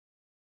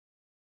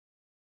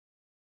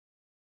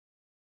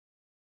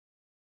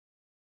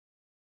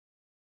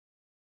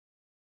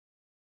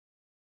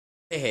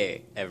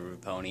Hey, every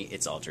pony,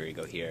 it's Alter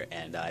Ego here,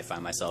 and I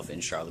find myself in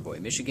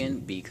Charlevoix, Michigan,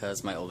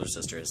 because my older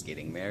sister is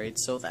getting married,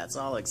 so that's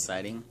all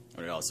exciting.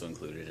 It also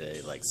included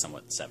a,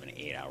 somewhat 7 to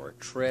 8 hour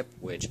trip,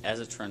 which, as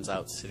it turns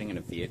out, sitting in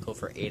a vehicle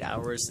for 8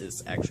 hours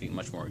is actually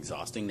much more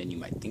exhausting than you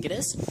might think it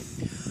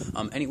is.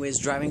 Anyways,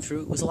 driving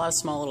through, it was a lot of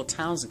small little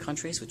towns and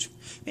countries, which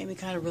made me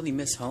kind of really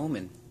miss home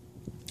and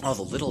all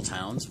the little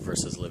towns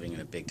versus living in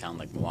a big town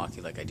like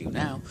Milwaukee like I do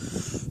now.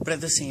 But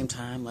at the same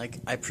time, I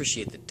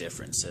appreciate the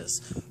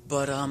differences.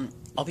 But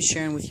I'll be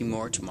sharing with you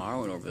more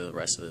tomorrow and over the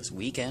rest of this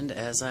weekend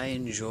as I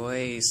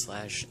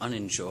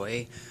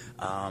enjoy/unenjoy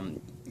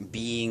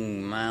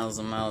being miles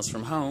and miles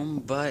from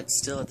home, but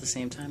still at the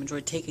same time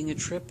enjoy taking a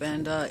trip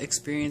and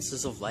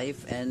experiences of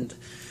life. And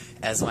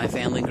as my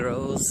family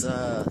grows,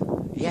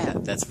 yeah,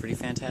 that's pretty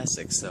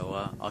fantastic.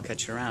 So I'll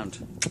catch you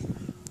around.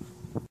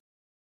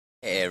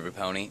 Hey every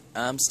pony,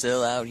 I'm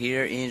still out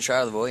here in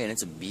Charlevoix, and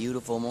it's a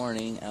beautiful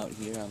morning out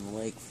here on the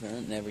lakefront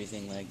and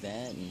everything like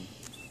that, and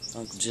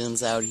Uncle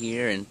Jim's out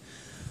here, and,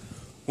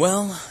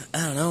 well,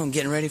 I don't know, I'm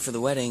getting ready for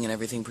the wedding and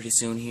everything pretty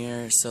soon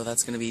here, so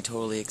that's going to be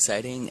totally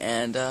exciting,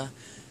 and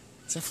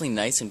it's definitely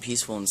nice and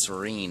peaceful and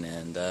serene,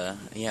 and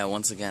yeah,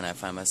 once again, I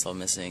find myself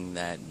missing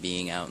that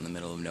being out in the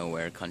middle of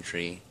nowhere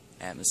country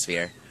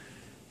atmosphere,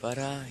 but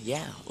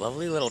yeah,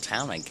 lovely little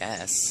town, I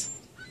guess.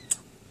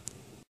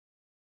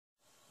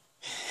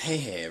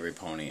 Hey every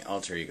pony,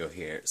 Alter Ego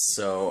here.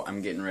 So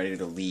I'm getting ready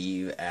to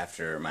leave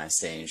after my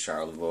stay in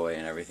Charlevoix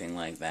and everything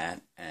like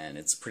that, and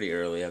it's pretty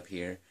early up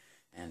here,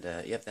 and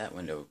yep, that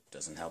window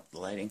doesn't help the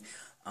lighting.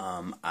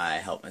 I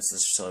helped my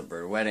sister celebrate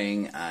her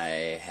wedding.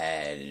 I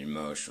had an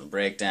emotional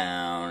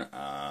breakdown.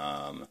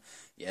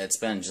 Yeah, it's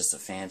been just a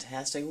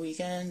fantastic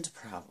weekend.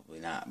 Probably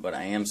not, but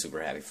I am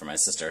super happy for my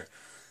sister.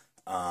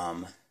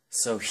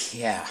 So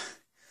yeah,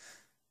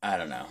 I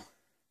don't know.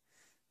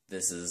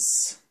 This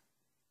is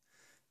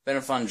been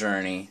a fun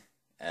journey,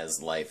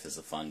 as life is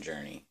a fun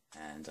journey,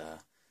 and,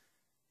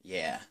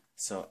 yeah,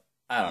 so,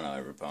 I don't know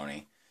every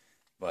pony,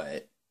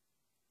 but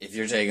if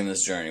you're taking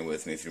this journey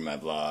with me through my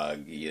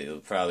blog, you'll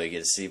probably get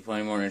to see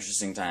plenty more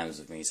interesting times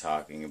with me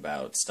talking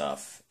about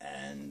stuff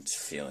and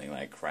feeling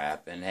like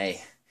crap, and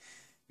hey,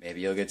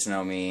 maybe you'll get to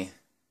know me,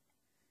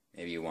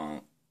 maybe you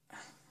won't, I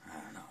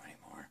don't know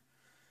anymore.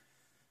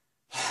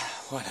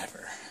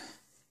 Whatever.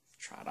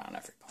 Trot on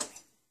every pony.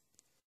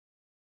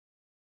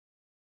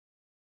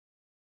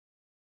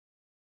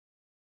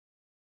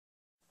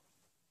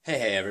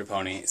 Hey every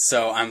pony.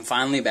 So I'm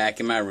finally back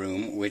in my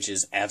room, which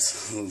is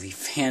absolutely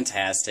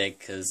fantastic,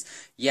 because,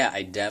 yeah,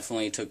 I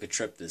definitely took a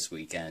trip this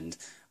weekend,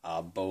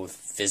 both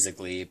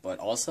physically, but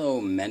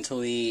also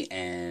mentally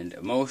and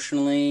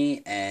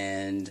emotionally,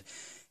 and,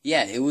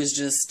 yeah, it was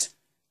just,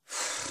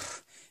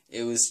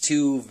 it was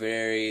 2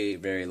 very,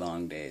 very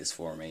long days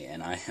for me,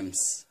 and I am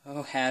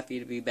so happy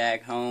to be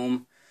back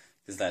home,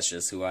 because that's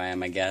just who I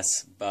am, I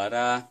guess,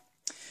 but,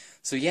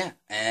 so yeah,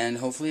 and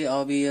hopefully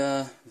I'll be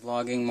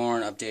vlogging more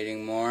and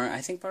updating more.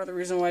 I think part of the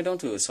reason why I don't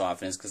do it so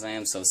often is because I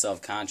am so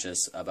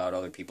self-conscious about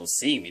other people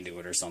seeing me do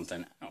it or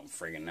something. I don't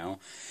friggin' know.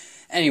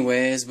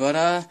 Anyways,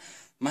 but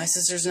my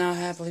sister's now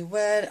happily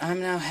wed.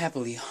 I'm now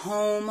happily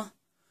home.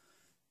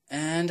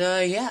 And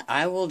yeah,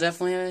 I will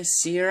definitely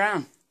see you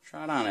around.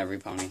 Trot on, every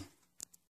pony.